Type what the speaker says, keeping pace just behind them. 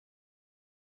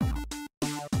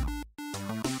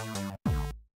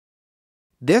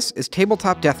This is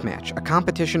Tabletop Deathmatch, a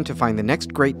competition to find the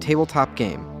next great tabletop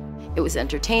game. It was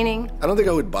entertaining. I don't think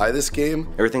I would buy this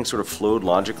game. Everything sort of flowed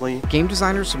logically. Game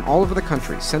designers from all over the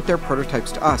country sent their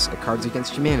prototypes to us at Cards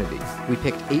Against Humanity. We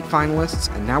picked 8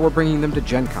 finalists, and now we're bringing them to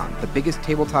Gen Con, the biggest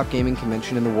tabletop gaming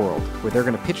convention in the world, where they're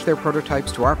going to pitch their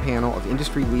prototypes to our panel of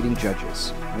industry-leading judges.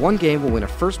 One game will win a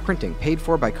first printing paid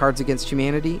for by Cards Against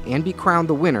Humanity and be crowned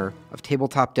the winner of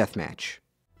Tabletop Deathmatch.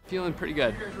 Feeling pretty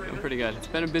good. It's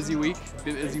been a busy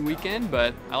weekend,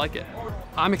 but I like it.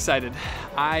 I'm excited.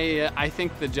 I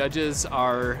think the judges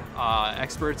are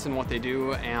experts in what they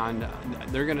do, and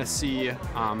they're gonna see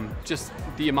just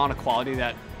the amount of quality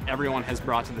that everyone has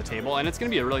brought to the table, and it's gonna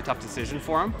be a really tough decision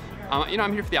for them.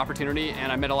 I'm here for the opportunity, and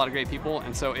I met a lot of great people,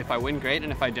 and so if I win, great,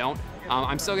 and if I don't,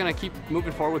 I'm still gonna keep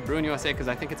moving forward with Brewin USA because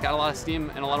I think it's got a lot of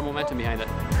steam and a lot of momentum behind it.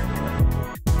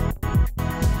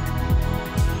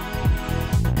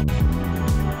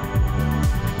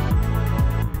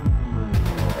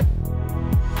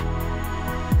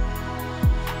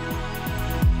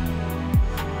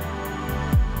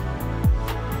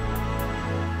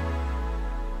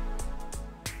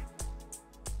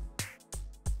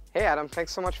 Hey Adam,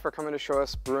 thanks so much for coming to show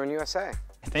us Brewin USA.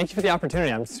 Thank you for the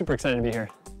opportunity. I'm super excited to be here.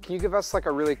 Can you give us like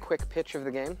a really quick pitch of the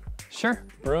game? Sure.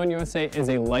 Brewin USA is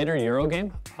a lighter Euro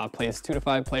game. Plays 2 to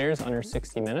 5 players under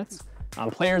 60 minutes.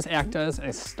 Players act as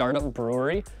a startup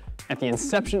brewery at the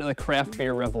inception of the craft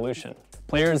beer revolution.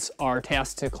 Players are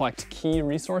tasked to collect key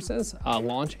resources,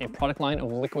 launch a product line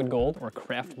of liquid gold or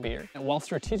craft beer, while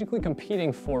strategically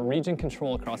competing for region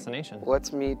control across the nation.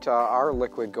 Let's meet our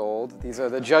liquid gold. These are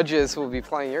the judges who will be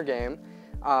playing your game.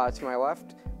 To my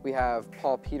left, we have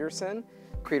Paul Peterson,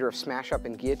 creator of Smash Up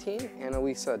and Guillotine,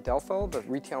 Annalisa Delfo, the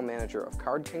retail manager of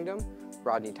Card Kingdom,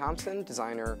 Rodney Thompson,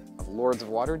 designer of Lords of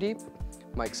Waterdeep,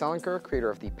 Mike Selenker, creator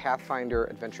of the Pathfinder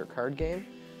adventure card game,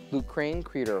 Luke Crane,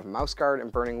 creator of Mouse Guard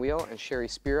and Burning Wheel, and Sherry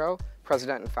Spiro,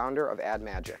 president and founder of Add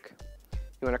Magic.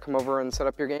 You want to come over and set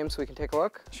up your game so we can take a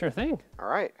look? Sure thing. All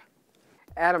right.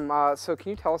 Adam, so can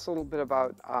you tell us a little bit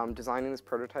about designing this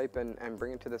prototype and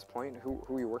bringing it to this point? Who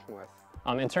are you working with?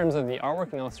 In terms of the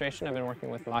artwork and illustration, I've been working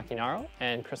with Makinaro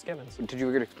and Chris Gibbons. Did you have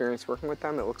a good experience working with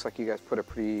them? It looks like you guys put a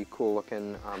pretty cool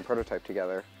looking prototype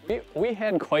together. We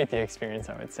had quite the experience,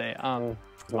 I would say.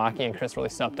 Maki and Chris really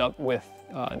stepped up with,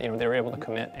 they were able to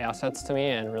commit assets to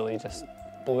me and really just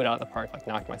blew it out of the park, like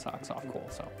knocked my socks off cool.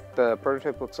 So the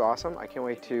prototype looks awesome. I can't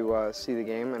wait to see the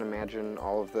game and imagine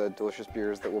all of the delicious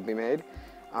beers that will be made.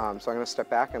 So I'm going to step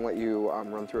back and let you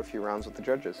run through a few rounds with the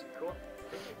judges. Cool.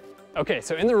 Okay,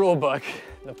 so in the rule book,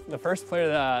 the first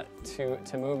player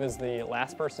to move is the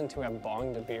last person to have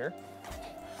bonged a beer.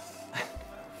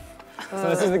 So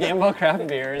this is the game about craft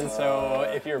beer, and so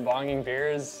if you're bonging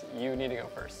beers, you need to go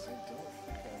first.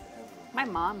 My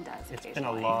mom does. It's been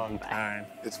a long time.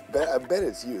 I bet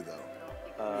it's you though.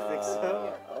 You think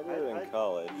so? I did it in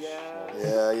college.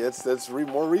 Yeah, that's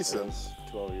more recent.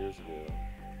 12 years ago.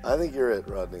 I think you're it,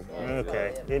 Rodney.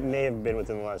 Okay, it may have been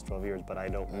within the last 12 years, but I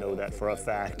don't know that for a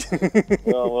fact.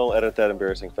 Well, we'll edit that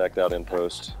embarrassing fact out in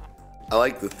post. I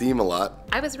like the theme a lot.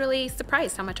 I was really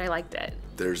surprised how much I liked it.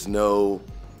 There's no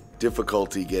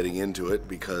difficulty getting into it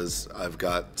because I've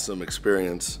got some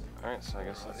experience. All right, so I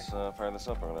guess let's fire this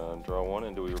up. I'm gonna draw one,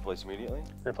 and do we replace immediately?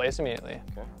 Replace immediately.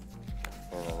 Okay.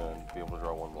 And I'm gonna be able to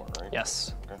draw one more, right?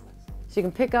 Yes. Okay. So you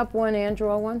can pick up one and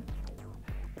draw one?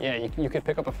 Yeah, you could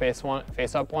pick up a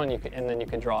face-up one, and then you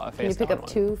can draw a face-down one. Can you pick up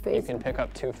 2 face? You can pick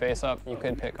up 2 face-up, you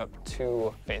could pick up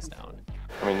 2 face-down.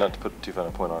 I mean, not to put too fine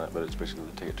a point on it, but it's basically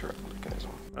the Ticket to Ride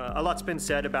mechanism. A lot's been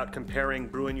said about comparing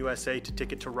Brewin USA to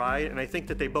Ticket to Ride, and I think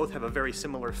that they both have a very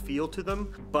similar feel to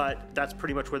them, but that's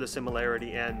pretty much where the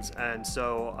similarity ends. And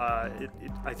so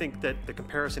I think that the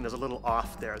comparison is a little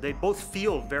off there. They both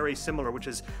feel very similar, which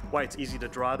is why it's easy to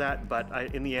draw that, but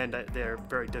in the end, they're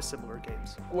very dissimilar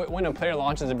games. When a player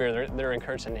launches a beer, they're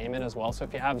encouraged to name it as well, so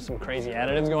if you have some crazy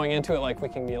additives going into it, like we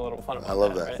can be a little fun about that. I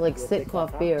love that. Right? It's like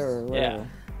sit-cough beer or whatever. Yeah.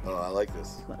 Oh, I like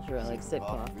this. Not sure I like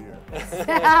sit-cough.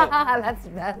 That's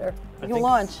better. You can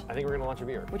launch. I think we're gonna launch a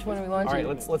beer. Which one are we launching?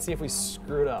 All right, let's see if we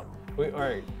screw it up. All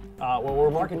right, well we're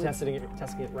market testing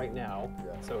it right now.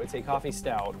 Yeah. So it's a coffee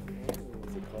stout.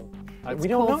 We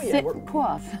don't know yet.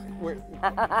 Sit-cough.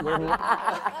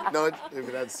 No, if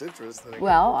it had citrus, then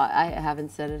Well, I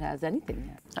haven't said it has anything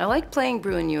yet. I like playing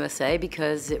Brewin USA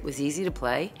because it was easy to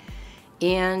play,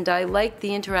 and I liked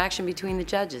the interaction between the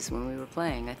judges when we were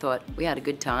playing. I thought we had a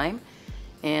good time,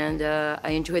 and I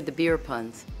enjoyed the beer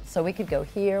puns. So we could go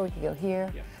here, we could go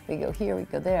here, we could go here, we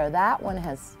could go there. That one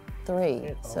has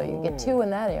 3. So you get 2 in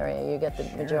that area, you get the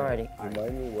majority.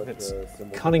 It's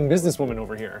cunning businesswoman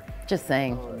over here. Just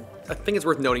saying. I think it's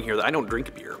worth noting here that I don't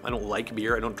drink beer. I don't like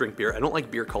beer. I don't drink beer. I don't like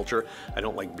beer culture. I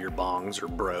don't like beer bongs or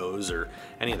bros or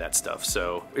any of that stuff.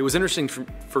 So it was interesting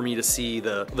for me to see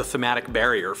the thematic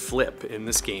barrier flip in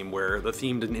this game where the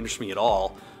theme didn't interest me at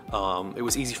all. It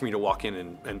was easy for me to walk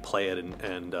in and play it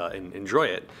and enjoy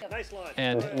it.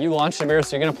 And you launched the beer,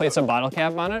 so you're gonna place a bottle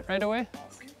cap on it right away.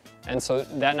 And so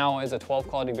that now is a 12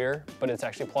 quality beer, but it's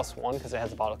actually +1 because it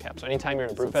has a bottle cap. So anytime you're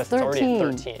in a brew fest, it's already at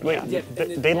 13. Wait, yeah.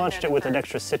 They launched it with an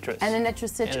extra citrus. And an extra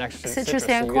citrus, And an extra citrus citrus.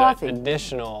 and So coffee. you get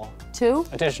additional 2?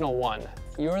 Additional 1.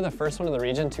 You are the first one in the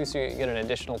region too, so you get an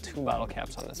additional 2 bottle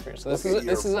caps on this beer. So this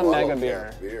is a mega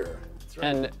beer.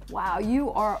 And wow,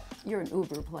 you're an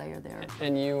Uber player there.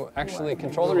 And you actually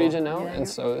control the region now, and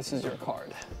so this is your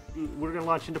card. We're going to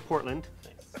launch into Portland.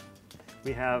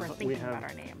 We have We're thinking about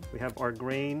our name. We have our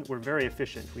grain. We're very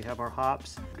efficient. We have our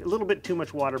hops. A little bit too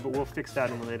much water, but we'll fix that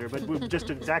in later. But we're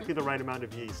just exactly the right amount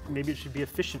of yeast. Maybe it should be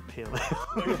efficient pale ale.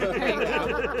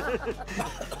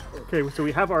 Okay, so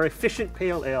we have our efficient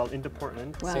pale ale into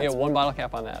Portland. So you get 1 bottle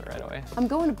cap on that right away. I'm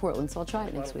going to Portland, so I'll try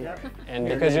it next week. And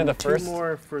because you're the first, 2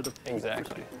 more for the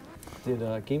exactly. Did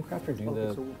GameCrafter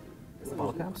do the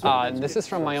bottle caps? This is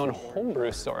from my own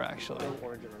homebrew store, actually.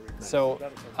 So,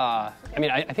 I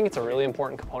mean, I think it's a really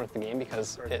important component of the game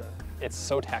because it's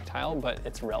so tactile, but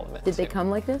it's relevant. Did they come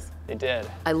like this? They did.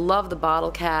 I love the bottle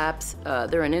caps.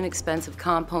 They're an inexpensive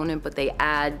component, but they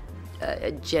add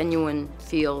a genuine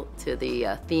feel to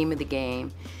the theme of the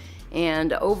game.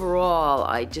 And overall,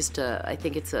 I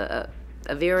think it's a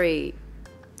very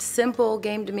simple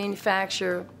game to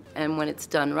manufacture, and when it's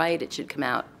done right, it should come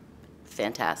out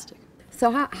fantastic. So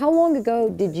how long ago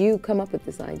did you come up with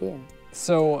this idea?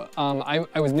 So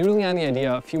I was noodling on the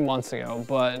idea a few months ago,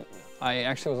 but I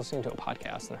actually was listening to a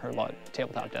podcast and I heard about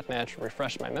Tabletop Deathmatch,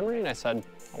 refreshed my memory, and I said,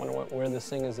 I wonder where this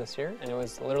thing is this year. And it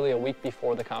was literally a week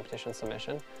before the competition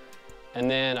submission.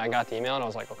 And then I got the email and I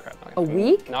was like, oh crap. A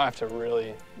week? Now I have to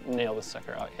really nail this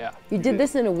sucker out, yeah. You did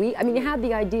this in a week? I mean, you had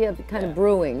the idea of kind of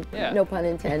brewing, no pun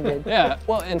intended. Yeah,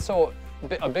 well, and so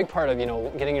a big part of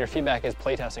getting your feedback is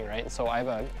playtesting, right? And so I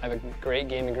have a great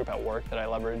gaming group at work that I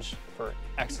leverage for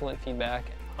excellent feedback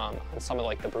on some of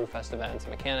the Brewfest events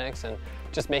and mechanics, and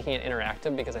just making it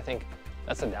interactive, because I think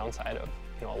that's the downside of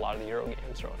a lot of the Euro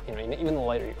games, or even the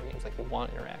lighter Euro games. Like, you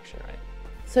want interaction, right?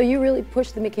 So you really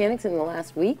pushed the mechanics in the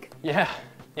last week? Yeah.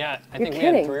 I think we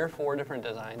had 3 or 4 different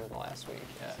designs in the last week.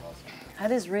 Yeah.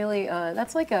 That is really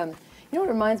that's like a. You know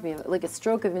what it reminds me of? Like a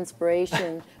stroke of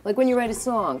inspiration. Like when you write a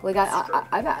song. Like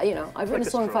I've written a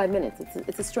song in 5 minutes.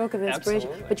 It's a stroke of inspiration.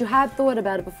 Absolutely. But you had thought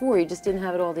about it before. You just didn't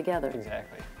have it all together.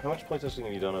 Exactly. How much playtesting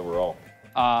have you done overall?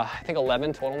 I think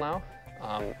 11 total now,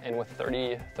 and with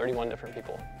 31 different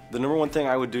people. The number one thing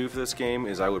I would do for this game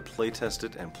is I would playtest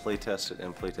it and playtest it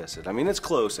and playtest it. I mean, it's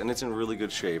close and it's in really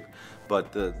good shape,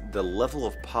 but the level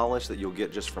of polish that you'll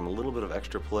get just from a little bit of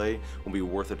extra play will be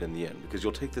worth it in the end, because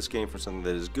you'll take this game from something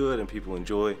that is good and people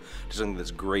enjoy to something that's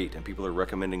great and people are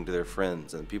recommending to their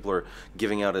friends and people are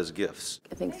giving out as gifts.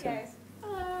 I think so.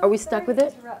 Are we stuck with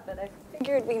it? But I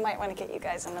figured we might want to get you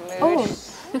guys in the mood.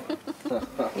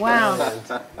 Oh.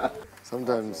 Wow.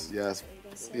 Sometimes, yes,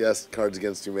 Cards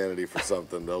Against Humanity for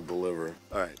something, they'll deliver.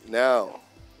 All right, now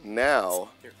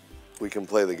we can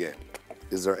play the game.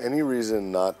 Is there any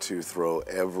reason not to throw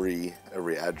every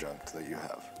adjunct that you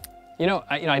have?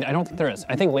 I don't think there is.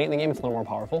 I think late in the game it's a little more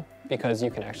powerful because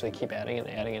you can actually keep adding and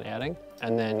adding and adding,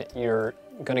 and then you're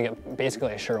gonna get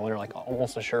basically a sure winner, like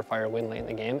almost a surefire win late in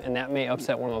the game, and that may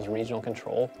upset one of those regional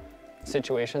control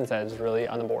situations that is really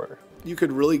on the border. You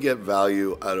could really get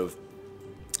value out of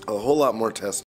a whole lot more